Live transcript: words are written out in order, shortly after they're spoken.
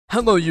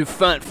Hello you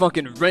fat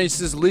fucking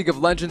racist League of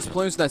Legends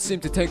players that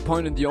seem to take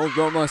part in the old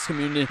Roblox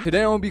community.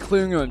 Today I'll be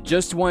clearing up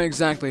just why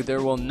exactly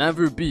there will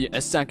never be a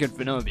second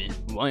Finobe.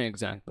 Why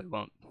exactly?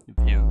 Well,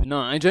 no,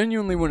 I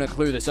genuinely want to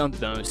clear this up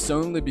though,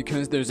 solely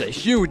because there's a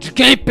huge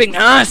gaping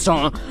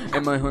asshole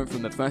in my heart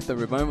from the fact that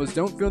revivals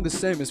don't feel the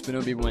same as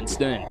Finobe once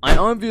did. I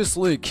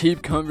obviously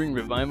keep covering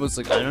revivals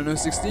like, I don't know,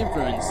 16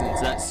 for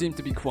instance, that seem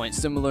to be quite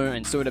similar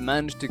and sort of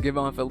managed to give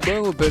off a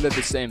little bit of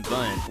the same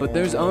vibe. But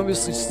there's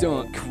obviously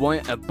still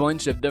quite a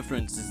bunch of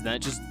differences that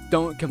just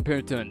don't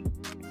compare to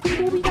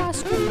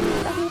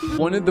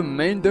one of the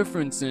main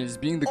differences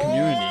being the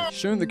community.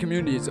 Sure, the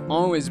community has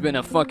always been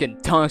a fucking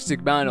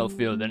toxic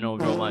battlefield in old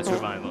Roblox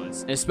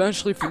revivals,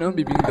 especially Finobe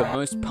being the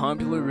most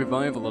popular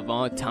revival of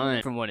all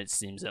time, from what it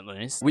seems at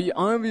least. We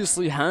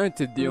obviously had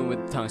to deal with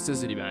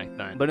toxicity back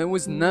then, but it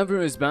was never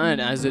as bad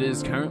as it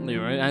is currently,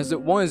 right? As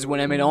it was when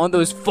I made all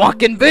those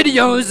fucking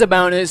videos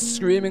about it,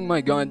 screaming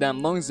my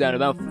goddamn lungs out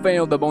about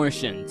failed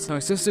abortions.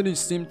 Toxicity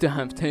seemed to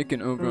have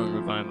taken over on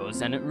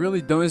revivals, and it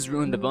really does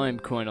ruin the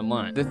vibe quite a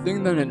lot. The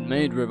thing that had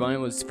made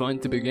revivals fun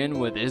to begin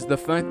with is the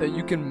fact that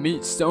you can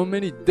meet so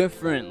many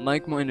different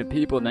like-minded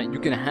people that you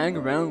can hang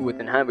around with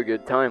and have a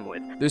good time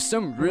with. There's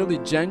some really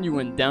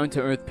genuine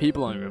down-to-earth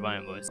people on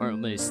revivals, or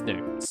at least there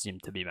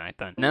seemed to be back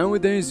then.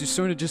 Nowadays you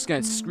sort of just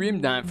get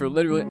screamed at for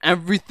literally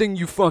everything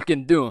you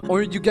fucking do,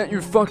 or you get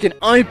your fucking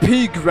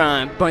IP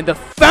grabbed by the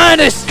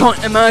fattest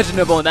cunt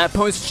imaginable that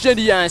posts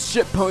shitty-ass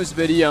shitpost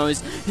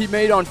videos he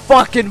made on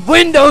fucking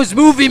Windows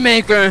Movie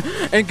Maker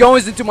and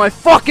goes into my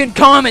fucking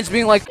comments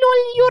being like,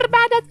 "LOL, you're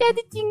bad at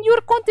editing,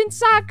 your content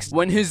sucks,"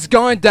 when his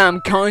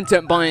goddamn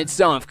content by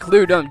itself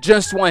cleared up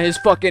just why his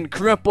fucking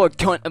crippled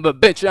cunt of a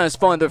bitch-ass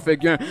father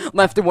figure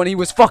left him when he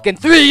was fucking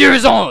 3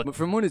 years old. But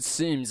from what it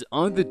seems,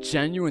 all the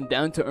genuine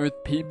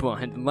down-to-earth people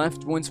had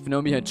left once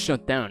Finobe had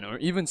shut down, or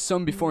even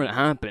some before it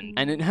happened,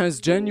 and it has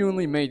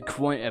genuinely made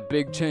quite a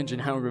big change in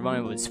how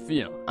revivals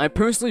feel. I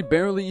personally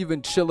barely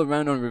even chill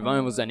around on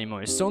revivals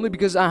anymore, solely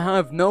because I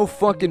have no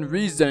fucking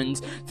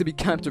reasons to be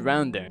kept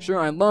around there. Sure,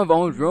 I love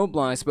old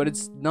Roblox, but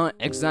it's not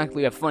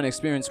exactly a fun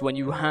experience when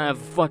you have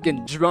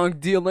fucking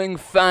drug-dealing,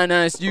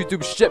 fan-ass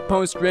YouTube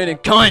shitpost creating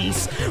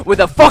cunts with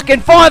a fucking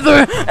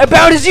father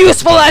about as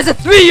useful as a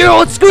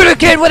 3-year-old scooter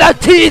kid without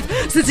teeth,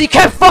 since he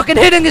kept fucking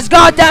hitting his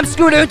goddamn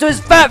scooter into his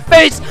fat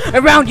face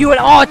around you at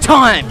all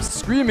times,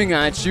 screaming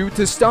at you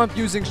to stop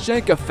using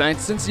shake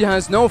effects since he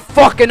has no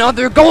fucking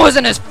other goals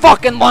in his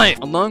fucking life.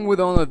 Along with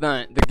all of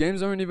that, the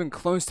games aren't even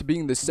close to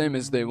being the same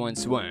as they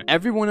once were.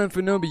 Everyone on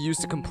Finobe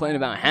used to complain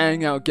about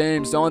hangout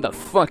games all the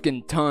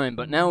fucking time,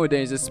 but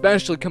nowadays,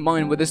 especially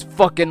combined with this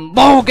fucking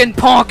Logan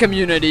Paul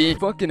community,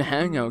 fucking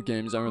hangout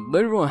games are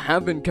literal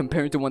heaven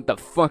compared to what the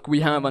fuck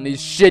we have on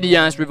these shitty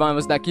ass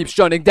revivals that keep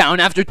shutting down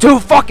after 2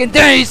 fucking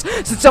days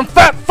since some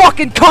fat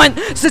fucking cunt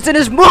sits in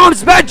his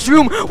mom's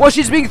bedroom while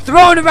she's being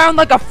thrown around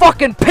like a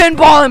fucking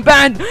pinball in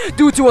band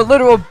due to a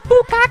literal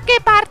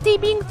bukkake party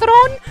being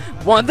thrown,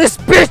 while this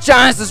bitch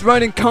ass is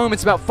writing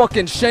comments about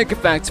fucking shake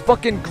effects,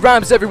 fucking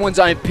grabs everyone's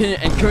IP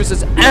and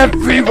curses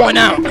everyone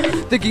out,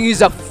 thinking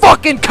he's a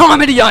fucking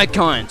comedy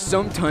icon.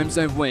 Sometimes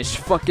I wish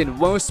fucking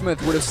Will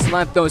Smith would have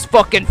slapped those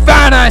fucking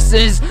fat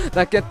asses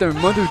that get their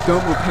mother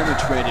double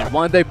penetrated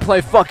while they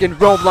play fucking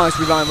Roblox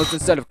revivals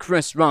instead of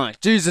Chris Rock.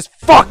 Jesus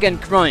fucking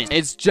Christ.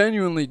 It's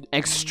genuinely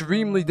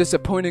extremely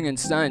disappointing and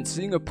sad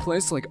seeing a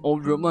place like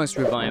old Roblox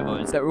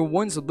revivals that were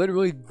once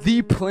literally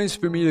the place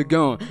for me to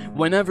go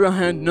whenever I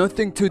had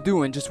nothing to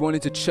do and just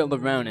wanted to chill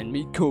around and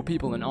meet cool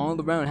people and all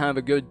around have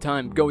a good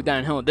time go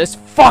downhill this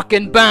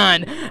fucking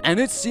bad, and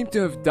it seemed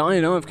to have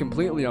died off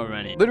completely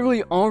already.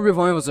 Literally all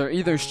revivals are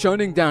either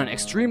shutting down,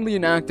 extremely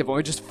inactive,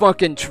 or just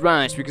fucking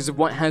trash because of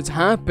what has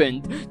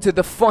happened to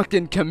the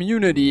fucking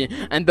community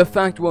and the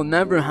fact we'll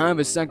never have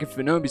a second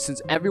Finobe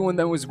since everyone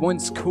that was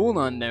once cool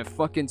on there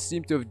fucking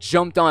seemed to have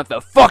jumped off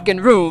the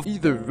fucking roof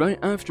either right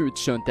after it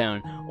shut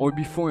down or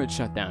before it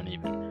shut down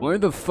even. Where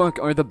the fuck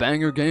are the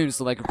banger games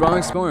like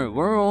Rockstar?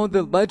 Where are all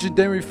the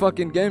legendary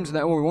fucking games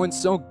that were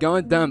once so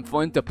goddamn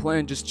fun to play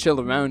and just chill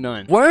around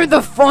on? Where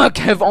the fuck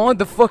have all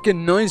the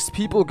fucking nice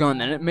people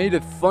gone and it made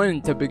it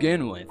fun to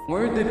begin with?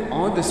 Where did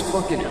all this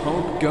fucking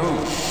hope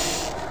go?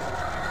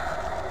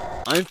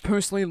 I've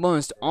personally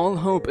lost all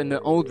hope in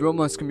the old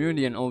Roblox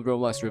community and old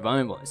Roblox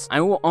revivals.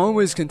 I will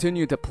always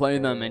continue to play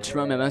them and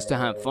try my best to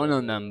have fun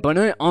on them, but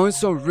I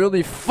also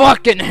really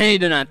fucking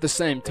hate it at the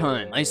same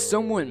time. I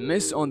somewhat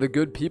miss all the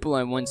good people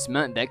I once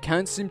met that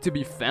can't seem to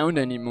be found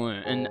anymore,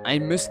 and I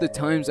miss the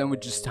times I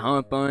would just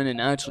hop on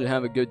and actually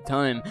have a good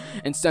time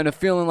instead of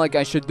feeling like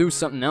I should do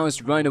something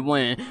else right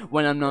away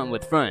when I'm not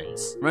with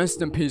friends.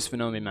 Rest in peace,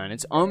 Finobe, man.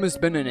 It's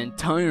almost been an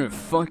entire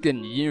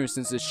fucking year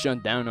since it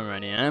shut down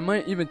already, and I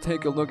might even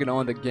take a look at all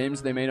all the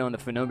games they made on the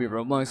Finobe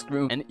Roblox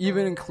group, and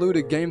even include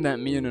a game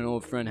that me and an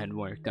old friend had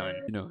worked on.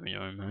 You know who you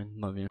are, man.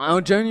 Love you. I'll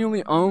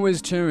genuinely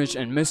always cherish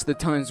and miss the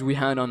times we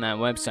had on that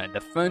website,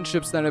 the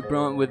friendships that it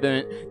brought with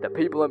it, the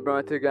people it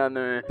brought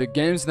together, the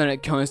games that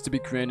it caused to be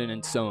created,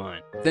 and so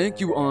on. Thank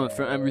you all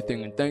for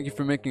everything, and thank you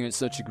for making it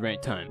such a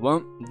great time.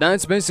 Well,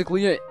 that's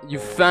basically it, you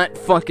fat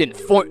fucking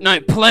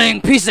Fortnite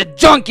playing piece of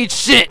junky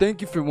shit!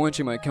 Thank you for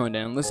watching my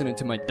content and listening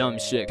to my dumb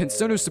shit.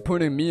 Consider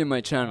supporting me and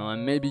my channel,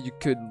 and maybe you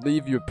could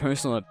leave your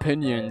personal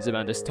opinions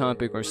about this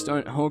topic or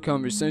start whole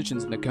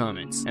conversations in the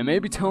comments. And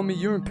maybe tell me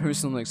your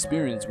personal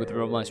experience with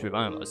Roblox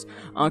revivals.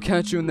 I'll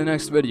catch you in the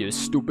next video,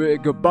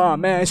 stupid. Goodbye,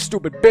 man,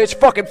 stupid bitch.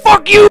 Fucking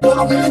fuck you!